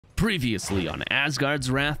Previously on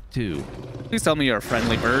Asgard's Wrath 2. Please tell me you're a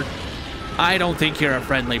friendly bird. I don't think you're a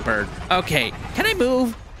friendly bird. Okay, can I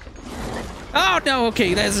move? Oh, no,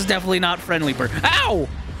 okay, this is definitely not friendly bird. Ow!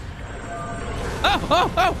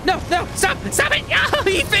 Oh, no, stop it! Oh,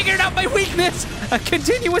 he figured out my weakness! A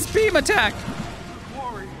continuous beam attack!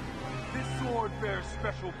 Don't worry, this sword bears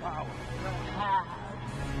special power.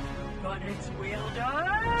 But its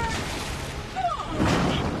wielder...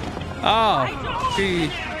 Oh,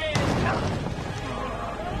 gee.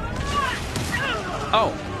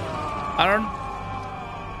 Oh, I don't...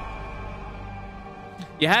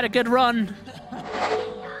 You had a good run.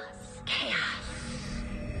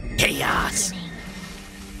 Chaos.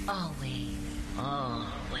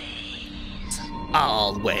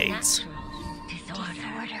 Always.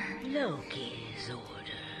 Disorder. Loki's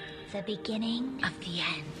order. The beginning of the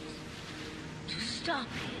end. To stop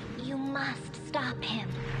him, you must stop him.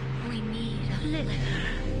 We need a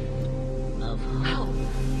little of hope.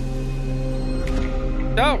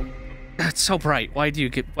 No, that's so bright. Why do you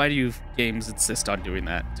games insist on doing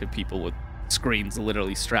that to people with screens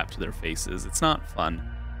literally strapped to their faces? It's not fun.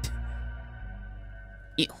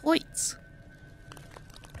 It hoits.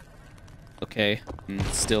 Okay, I'm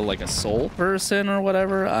still like a soul person or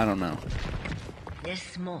whatever. I don't know.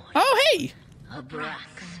 This morning, Oh, hey!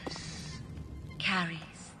 Abraxas carries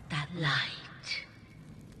that light.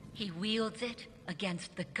 He wields it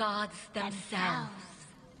against the gods themselves.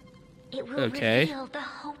 It will Okay. reveal the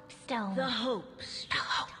Hope Stone. The hopes The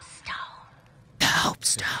Hope Stone. The Hope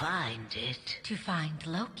Stone. Find it. to find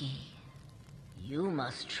Loki You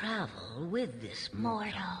must travel with this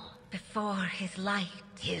mortal. before his light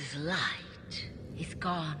His light is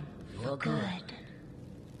gone. for good.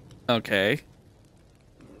 Okay.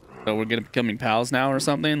 So we're gonna be becoming pals now or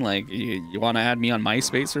something? Like, you want to add me on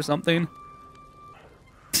MySpace or something?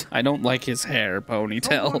 I don't like his hair Someone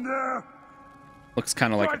ponytail. there, Looks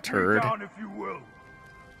kind of like a strike me turd. down if you will.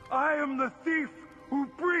 I am the thief who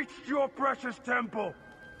breached your precious temple.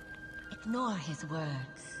 Ignore his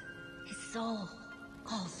words. His soul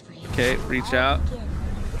calls for you. Okay, reach out.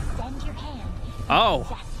 Extend your hand. Oh,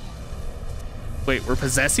 Possess him. wait, we're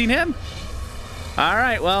possessing him? All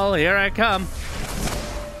right, well, here I come.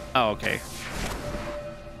 Oh, okay.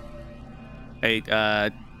 Hey,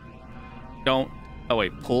 don't. Oh,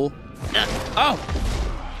 wait, pull. Oh!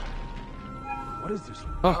 What is this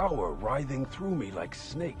Oh. power writhing through me like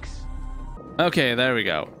snakes? Okay, there we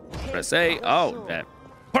go. Press A. Oh, that.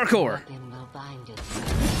 Parkour!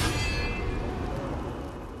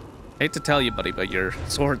 Hate to tell you, buddy, but your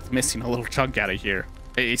sword's missing a little chunk out of here.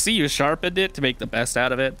 Hey, see, you sharpened it to make the best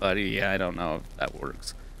out of it, but yeah, I don't know if that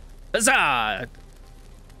works. Huzzah!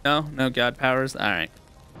 No god powers? Alright.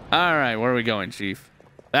 Alright, where are we going, Chief?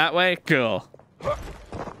 That way? Cool.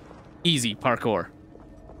 Easy parkour.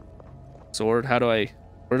 Sword, how do I...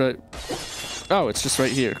 Where do I... Oh, it's just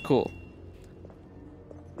right here. Cool.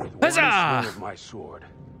 With one Huzzah! swing of my sword.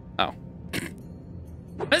 Oh.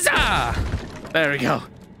 Huzzah! There we go.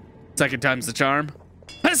 Second time's the charm.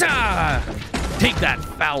 Huzzah! Take that,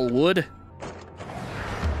 foul wood.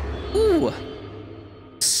 Ooh.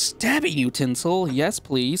 Stabbing utensil. Yes,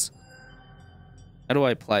 please. How do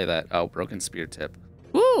I apply that? Oh, broken spear tip.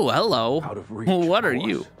 Ooh, hello. Out of reach, What of are course.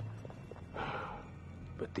 you?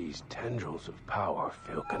 But these tendrils of power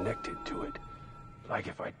feel connected to it. Like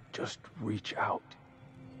if I just reach out.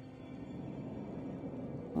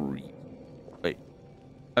 Wait.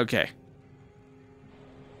 Okay.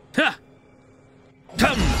 Ha!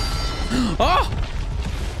 Come! Oh!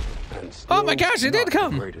 And Oh my still gosh, it not did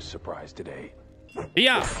come. The greatest surprise today.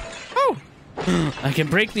 Yeah. Oh! I can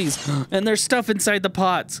break these, and there's stuff inside the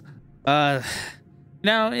pots.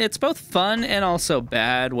 Now, it's both fun and also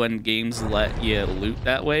bad when games let you loot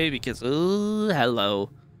that way because, ooh, hello.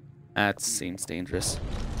 That seems dangerous.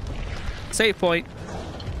 Save point.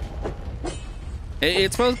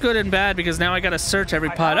 It's both good and bad because now I gotta search every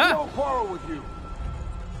pot. I have Ah! no quarrel with you.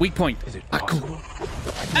 Weak point. Is it Ah, cool. possible?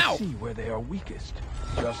 I can Ow! see where they are weakest.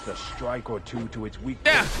 Just a strike or two to its weak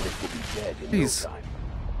Yeah. point, and it will be dead in Please. no time.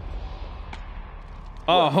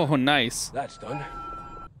 Oh, nice. That's done.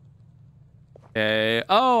 Okay.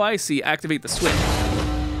 Oh, I see. Activate the switch.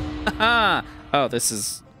 Haha. Oh, this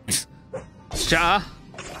is... Sha.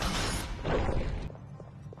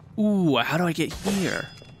 Ooh, how do I get here?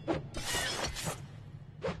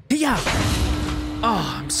 Yeah.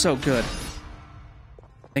 Oh, I'm so good.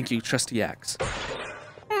 Thank you, trusty axe.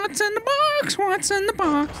 What's in the box? What's in the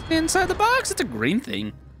box? Inside the box, it's a green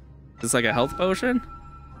thing. It's like a health potion.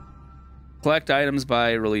 Collect items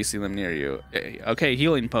by releasing them near you. Okay,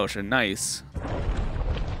 healing potion. Nice.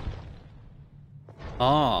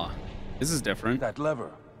 Oh, this is different. That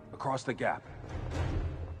lever. across the gap.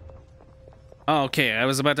 Okay, I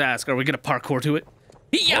was about to ask, are we gonna parkour to it?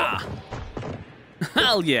 Yeah!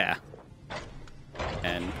 Hell yeah!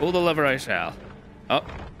 And pull the lever I shall. Oh.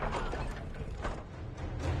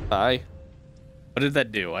 Bye. What did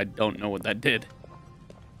that do? I don't know what that did.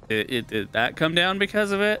 Did that come down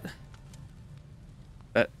because of it?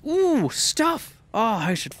 Ooh, stuff! Oh,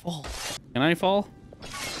 I should fall. Can I fall?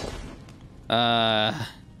 I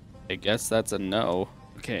guess that's a no.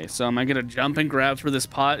 Okay, so am I gonna jump and grab for this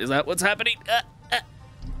pot? Is that what's happening?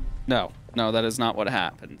 No, that is not what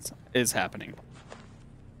is happening.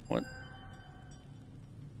 What?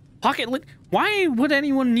 Pocket lint? Why would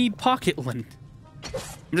anyone need pocket lint?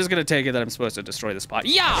 I'm just gonna take it that I'm supposed to destroy this pot.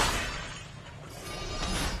 Yeah!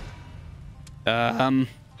 I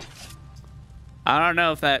don't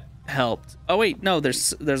know if that helped. Oh wait, no,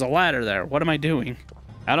 there's a ladder there. What am I doing?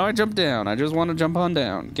 How do I jump down? I just want to jump on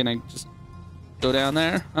down. Can I just go down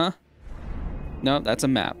there? Huh? No, that's a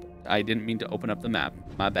map. I didn't mean to open up the map.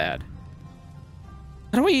 My bad.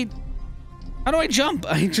 How do I jump?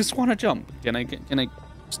 I just want to jump. Can I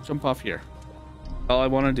just jump off here? All I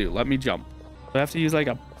want to do. Let me jump. Do I have to use like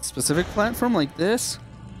a specific platform like this?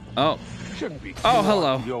 Oh. Shouldn't be. Oh,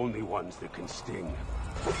 hello. The only ones that can sting.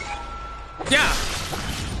 Yeah.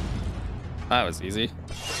 That was easy.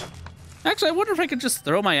 Actually, I wonder if I could just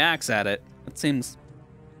throw my axe at it. That seems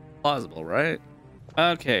plausible, right?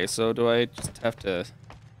 Okay, so do I just have to...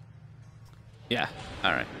 Yeah,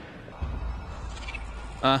 all right.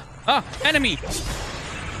 Oh, enemy!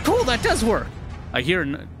 Cool, that does work. I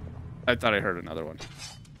thought I heard another one.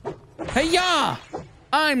 Hey-ya!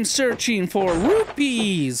 I'm searching for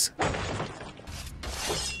rupees!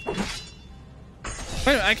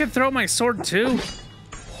 Wait, I can throw my sword too?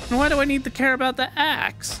 Why do I need to care about the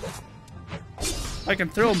axe? I can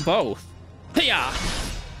throw them both. Hey-ya!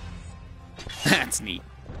 That's neat.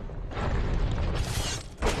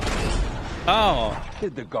 Oh.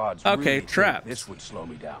 Did the gods okay, really think traps. this would slow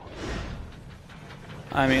me down?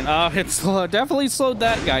 I mean, it's definitely slowed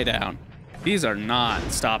that guy down. These are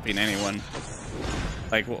not stopping anyone.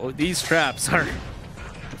 Like, well, these traps are,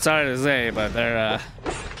 I'm sorry to say, but they're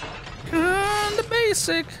kinda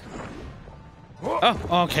basic.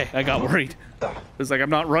 Oh, okay, I got worried. It's like I'm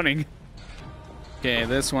not running. Okay,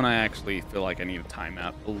 this one I actually feel like I need a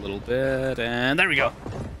timeout a little bit, and there we go.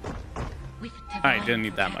 All right, didn't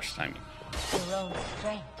need that much timing. Your own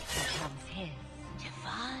strength becomes his.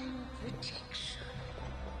 Divine protection.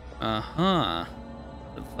 Uh-huh.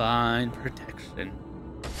 Divine protection.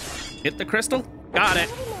 Hit the crystal? Got it.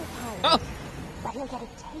 Oh! But he'll get a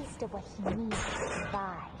taste of what he needs to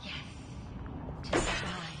survive. To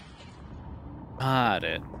survive. Got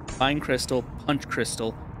it. Find crystal, punch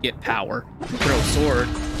crystal, get power, throw sword,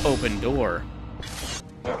 open door.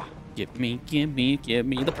 Give me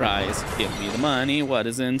the prize. Give me the money. What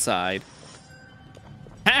is inside?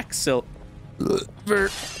 Hack silver.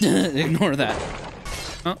 Ignore that.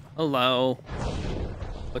 Oh, hello.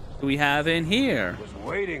 What do we have in here? Was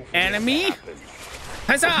waiting for Enemy? this to happen.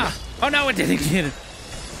 Huzzah! Oh no, it didn't get it.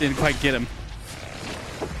 Didn't quite get him.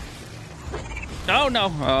 Oh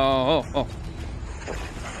no. Oh.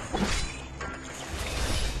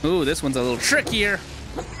 Ooh, this one's a little trickier.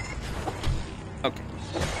 Okay.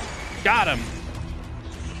 Got him.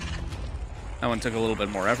 That one took a little bit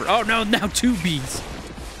more effort. Oh no, now 2 bees.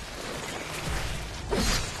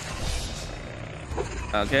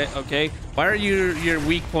 Okay. Why are your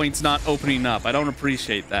weak points not opening up? I don't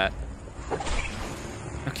appreciate that.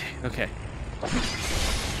 Okay.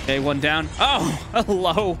 Okay, one down. Oh,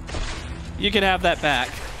 hello. You can have that back.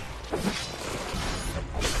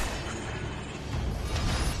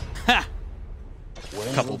 Ha!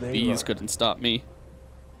 A couple bees couldn't stop me.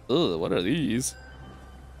 Ugh, what are these?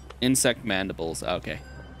 Insect mandibles. Okay.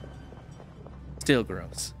 Still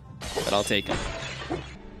gross, but I'll take them.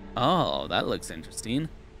 Oh, that looks interesting.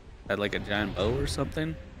 That like a giant bow or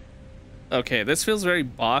something? Okay, this feels very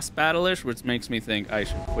boss battle-ish, which makes me think I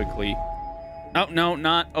should quickly... Oh, no,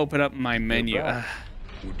 not open up my menu.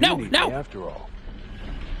 No! After all.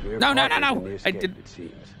 No! I did... It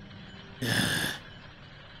seems.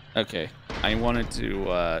 Okay, I wanted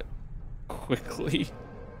to quickly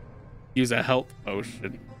use a health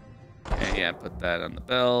potion. Okay, yeah, put that on the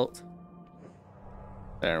belt.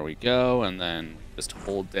 There we go, and then just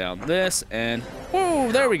hold down this, and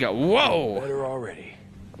whoa, there we go. Whoa! Better already.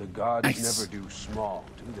 The gods Nice. never do small,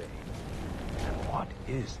 do they? And what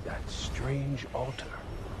is that strange altar?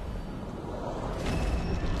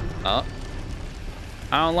 Oh,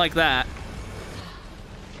 I don't like that.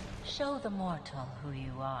 Show the mortal who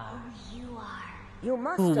you are. You are. You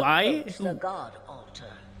must Why? approach the god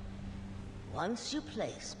altar. Once you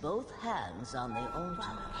place both hands on the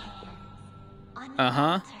altar, On the Uh-huh.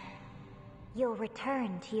 altar, you'll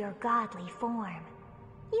return to your godly form.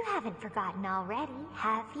 You haven't forgotten already,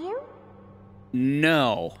 have you?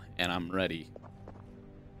 No. And I'm ready.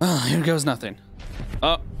 Oh, here goes nothing.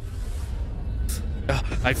 Oh.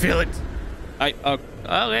 I feel it.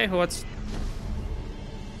 Okay, what's...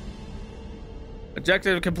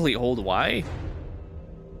 Objective complete. Hold Y.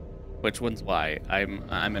 Which one's Y?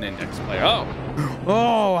 I'm an index player. Oh.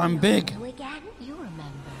 Oh, I'm big. you again? You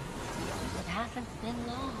remember. It hasn't been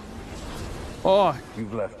long. Oh.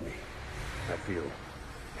 You've left me. I feel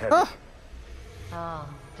heavy. Oh,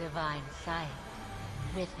 divine sight.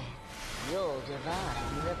 With it, you'll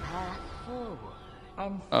divine the path forward.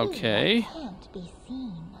 And see Okay. what can't be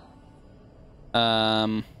seen.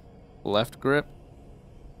 Left grip.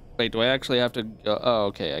 Wait, do I actually have to go? Oh,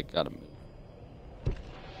 okay, I gotta move.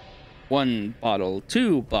 1 bottle,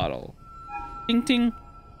 2 bottle. Ting ting.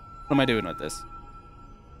 What am I doing with this?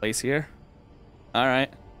 Place here? All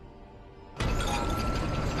right.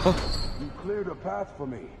 You cleared a path for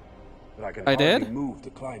me, but I can I hardly did? move to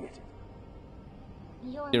climb it.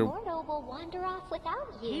 Your You're- mortal will wander off without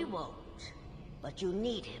you. He won't, but you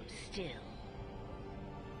need him still.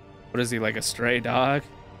 What is he, like a stray dog?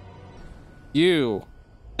 You.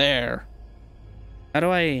 There. How do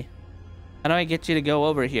I get you to go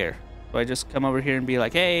over here? Do I just come over here and be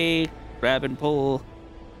like, hey, grab and pull?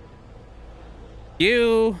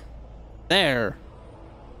 You. There.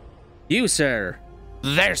 You, sir.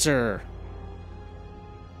 There, sir.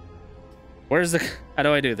 Where's the... How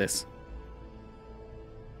do I do this?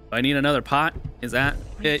 Do I need another pot? Is that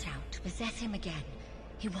Reach it? out to possess him again.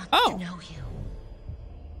 He wants Oh. to know you.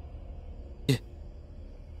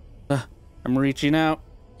 I'm reaching out.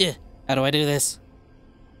 Yeah. How do I do this?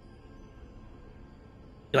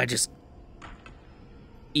 Do I just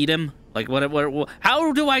eat him? Like what?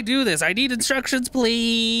 How do I do this? I need instructions,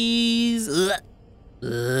 please.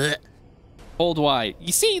 Hold Y.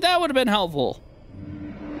 You see, that would have been helpful.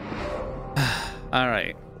 All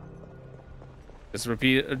right. Just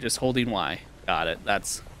repeat. Just holding Y. Got it.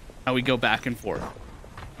 That's how we go back and forth.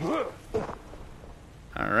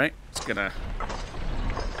 All right. Just gonna.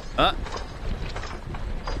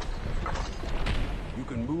 You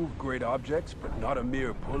can move great objects, but not a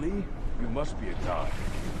mere pulley? You must be a god.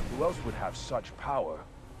 Who else would have such power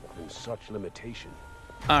and such limitation?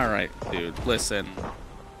 All right, dude. Listen.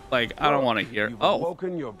 Like, I don't want to hear. You've Oh,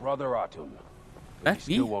 awoken your brother Atum. But That's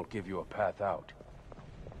he still me? won't give you a path out.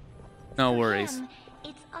 no For worries. him,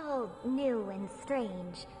 it's all new and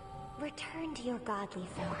strange. Return to your godly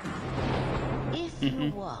form. If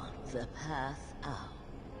you want the path out.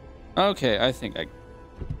 Okay, I think I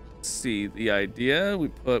see the idea. We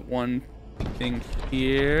put one thing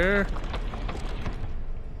here.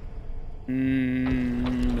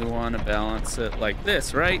 We want to balance it like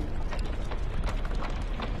this, right?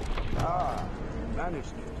 Ah, you managed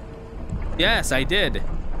it. Yes, I did.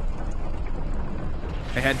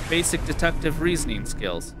 I had basic deductive reasoning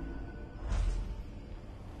skills.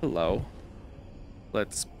 Hello.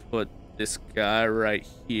 Let's put this guy right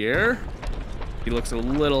here. He looks a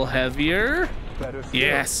little heavier. Better still.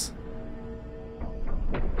 Yes.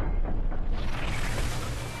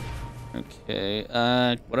 Okay,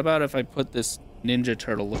 what about if I put this Ninja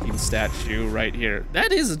Turtle looking statue right here?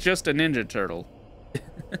 That is just a Ninja Turtle.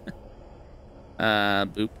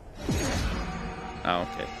 Boop. Oh,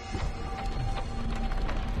 okay.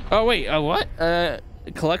 Oh, wait, what?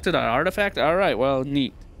 Collected an artifact? All right, well,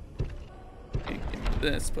 neat. Okay, give me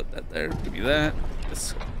this, put that there, give me that.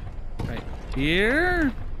 This right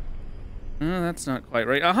here. Oh, that's not quite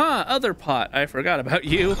right. Aha, other pot. I forgot about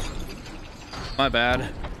you. My bad.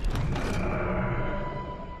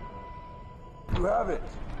 You have it.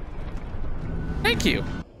 Thank you.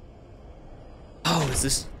 Oh, is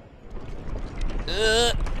this...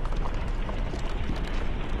 And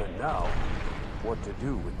now, what to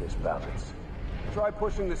do with this balance? Try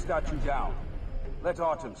pushing the statue down. Let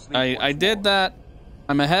Autumn sleep. I once did more. that.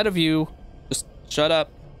 I'm ahead of you. Just shut up.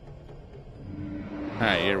 All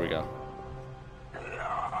right, here we go.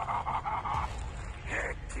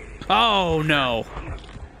 Oh, no.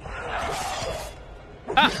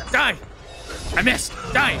 Ah, die. I missed.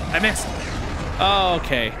 Die. I missed. Oh,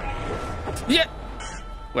 okay. Yeah.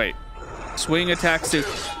 Wait. Swing attack suit.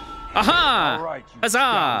 Aha! All right, you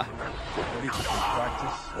Huzzah! Ready for some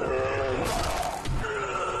practice?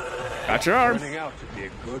 Got your arm. Turning out to be a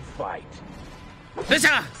good fight.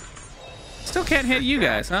 Huzzah! Still can't hit you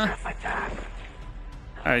guys, huh?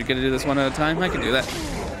 All right, gonna do this one at a time. I can do that.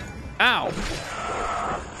 Ow!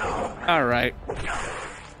 All right.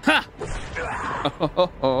 Ha!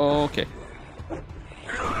 Oh, okay.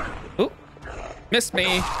 Missed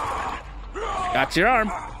me. Got your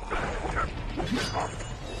arm.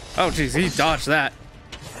 Oh, jeez, he dodged that.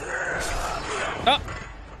 Oh,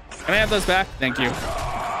 can I have those back? Thank you.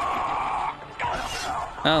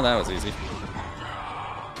 Oh, that was easy.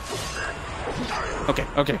 Okay,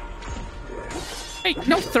 okay. Hey,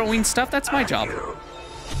 no throwing stuff. That's my job.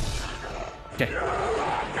 Okay.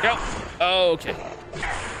 Go. Okay.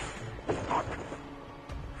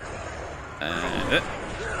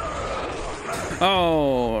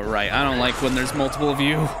 Oh, right. I don't like when there's multiple of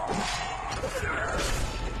you.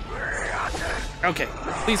 Okay,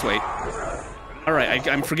 please wait. All right,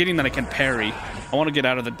 I'm forgetting that I can parry. I want to get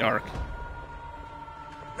out of the dark.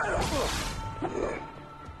 All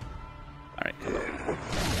right, come on.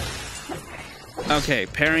 Okay,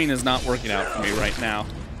 parrying is not working out for me right now.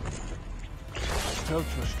 Felt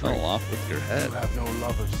your Fell strength. off with your head. You have no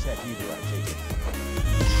love of set either, I take it.